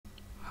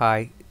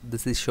Hi,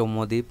 this is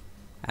Shomodip,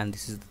 and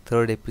this is the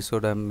third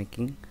episode I'm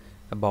making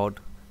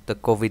about the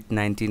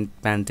COVID-19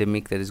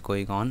 pandemic that is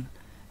going on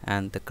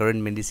and the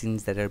current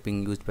medicines that are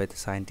being used by the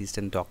scientists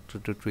and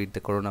doctors to treat the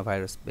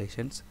coronavirus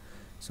patients.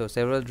 So,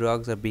 several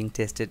drugs are being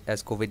tested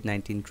as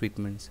COVID-19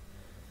 treatments.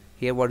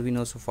 Here, what we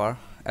know so far,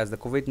 as the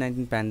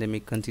COVID-19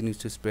 pandemic continues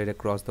to spread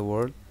across the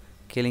world,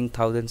 killing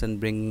thousands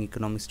and bringing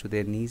economies to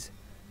their knees,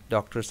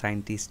 doctors,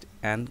 scientists,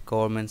 and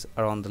governments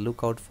are on the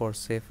lookout for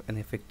safe and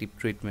effective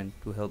treatment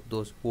to help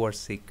those who are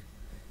sick.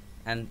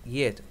 And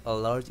yet, a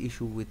large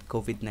issue with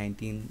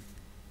COVID-19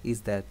 is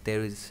that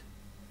there is,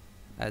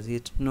 as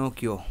yet, no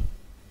cure.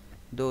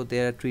 Though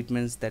there are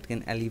treatments that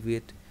can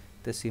alleviate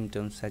the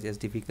symptoms, such as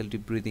difficulty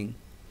breathing,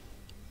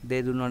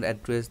 they do not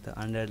address the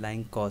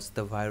underlying cause,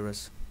 the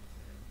virus.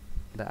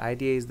 The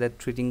idea is that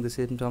treating the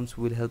symptoms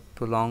will help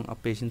prolong a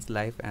patient's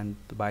life and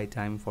buy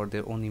time for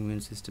their own immune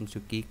systems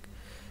to kick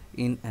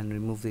in and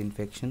remove the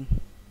infection.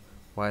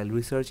 While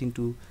research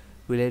into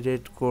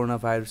related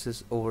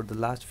coronaviruses over the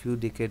last few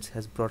decades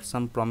has brought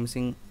some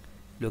promising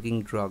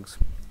looking drugs,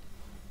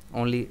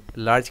 only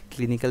large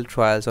clinical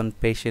trials on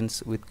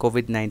patients with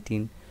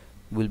COVID-19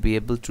 will be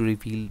able to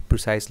reveal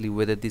precisely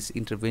whether these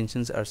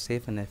interventions are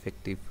safe and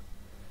effective.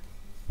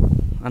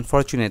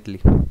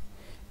 Unfortunately,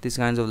 these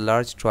kinds of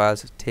large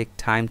trials take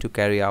time to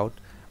carry out,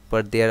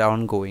 but they are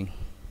ongoing.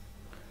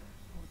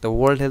 The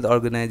World Health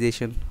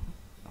Organization,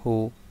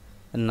 who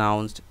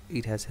announced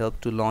it has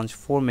helped to launch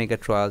 4 mega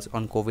trials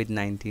on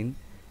COVID-19,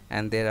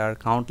 and there are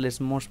countless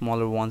more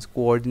smaller ones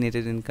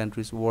coordinated in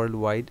countries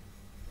worldwide.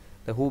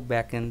 The WHO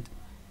backend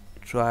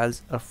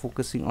trials are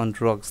focusing on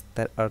drugs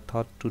that are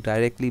thought to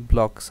directly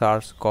block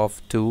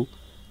SARS-CoV-2,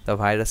 the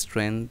virus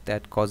strain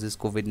that causes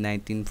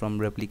COVID-19 from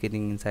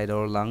replicating inside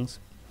our lungs.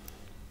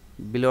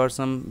 Below are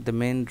some the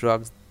main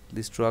drugs.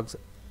 These drugs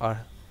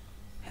are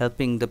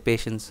helping the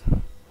patients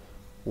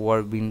who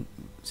are being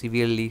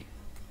severely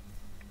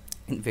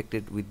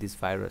infected with this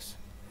virus.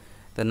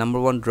 The number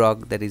one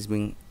drug that is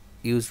being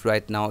used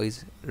right now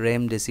is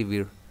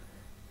remdesivir.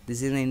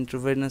 This is an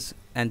intravenous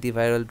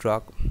antiviral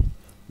drug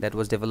that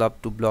was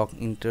developed to block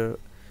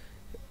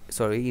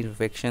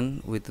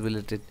infection with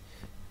related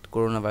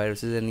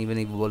coronaviruses and even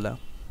Ebola,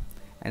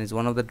 and is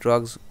one of the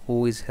drugs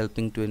who is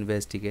helping to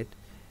investigate.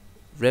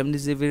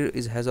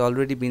 Remdesivir has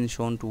already been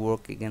shown to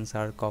work against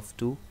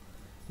SARS-CoV-2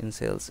 in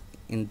cells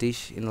in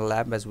dish in a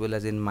lab as well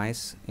as in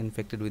mice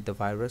infected with the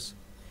virus.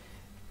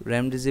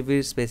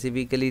 Remdesivir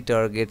specifically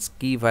targets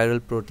key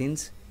viral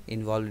proteins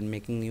involved in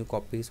making new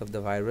copies of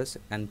the virus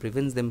and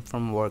prevents them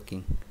from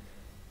working.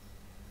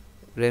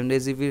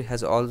 Remdesivir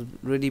has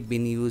already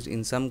been used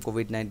in some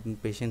COVID-19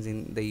 patients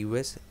in the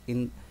US,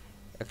 in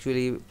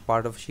actually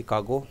part of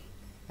Chicago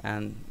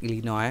and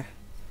Illinois,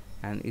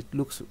 and it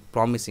looks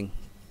promising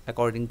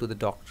according to the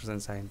doctors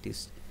and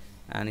scientists,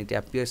 and it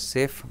appears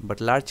safe, but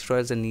large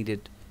trials are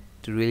needed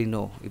to really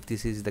know if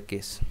this is the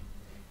case.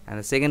 And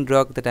the second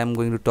drug that I am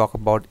going to talk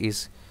about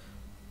is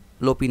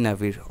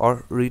lopinavir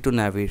or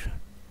ritonavir.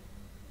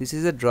 This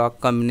is a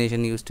drug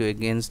combination used to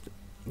against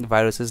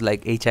viruses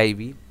like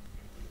HIV.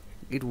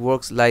 It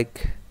works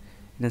like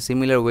in a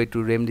similar way to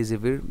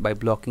remdesivir by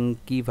blocking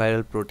key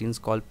viral proteins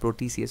called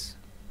proteases.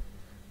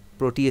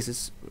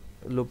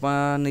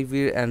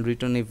 Lopinavir and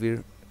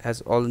ritonavir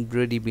has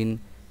already been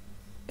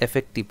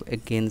effective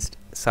against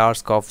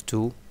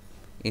SARS-CoV-2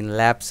 in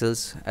lab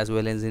cells as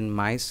well as in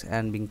mice,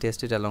 and being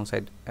tested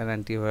alongside an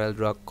antiviral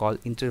drug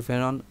called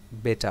interferon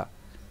beta.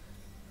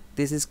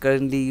 This is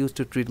currently used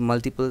to treat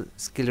multiple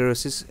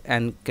sclerosis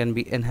and can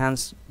be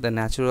enhance the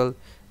natural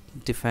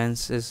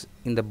defenses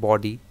in the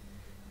body,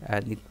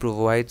 and it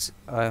provides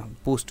a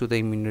boost to the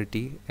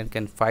immunity and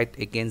can fight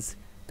against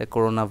the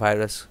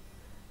coronavirus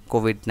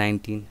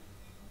COVID-19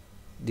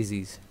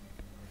 disease.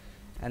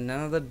 And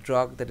another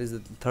drug, that is the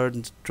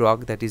third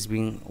drug that is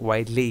being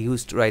widely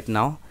used right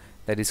now,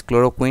 that is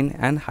chloroquine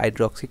and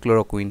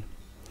hydroxychloroquine.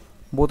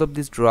 Both of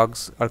these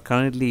drugs are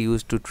currently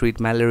used to treat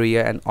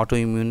malaria and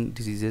autoimmune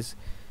diseases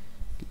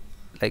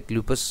like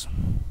lupus.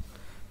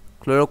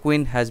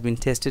 Chloroquine has been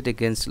tested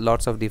against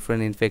lots of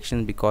different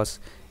infections because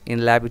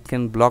in lab it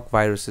can block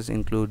viruses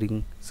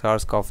including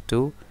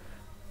SARS-CoV-2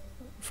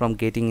 from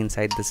getting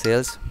inside the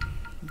cells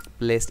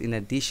placed in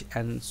a dish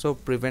and so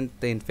prevent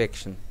the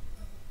infection.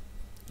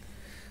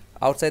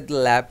 Outside the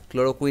lab,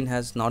 chloroquine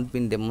has not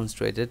been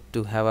demonstrated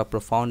to have a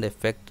profound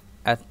effect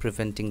at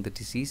preventing the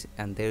disease,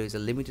 and there is a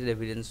limited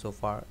evidence so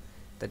far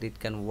that it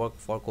can work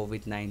for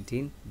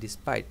COVID-19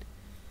 despite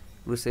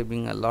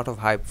receiving a lot of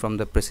hype from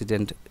the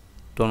President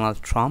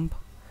Donald Trump.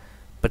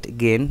 But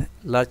again,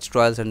 large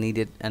trials are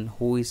needed, and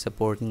who is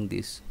supporting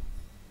this?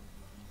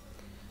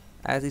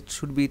 As it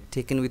should be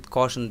taken with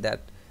caution that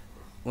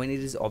when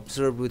it is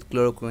observed with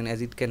chloroquine,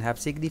 as it can have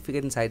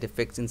significant side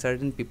effects in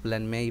certain people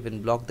and may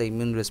even block the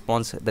immune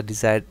response, the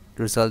desired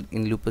result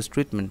in lupus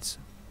treatments.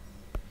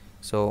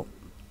 So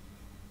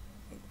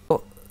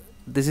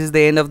this is the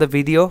end of the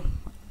video.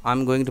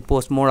 I'm going to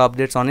post more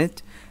updates on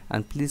it,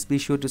 and please be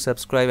sure to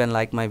subscribe and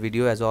like my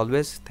video. As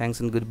always, thanks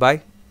and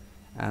goodbye,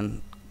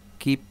 and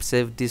keep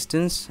safe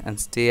distance and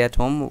stay at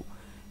home,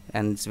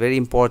 and it's very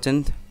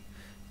important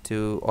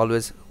to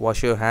always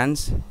wash your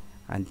hands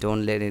and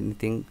don't let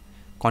anything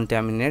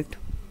contaminate.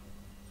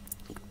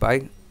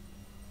 Bye,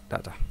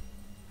 tata,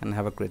 and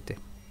have a great day.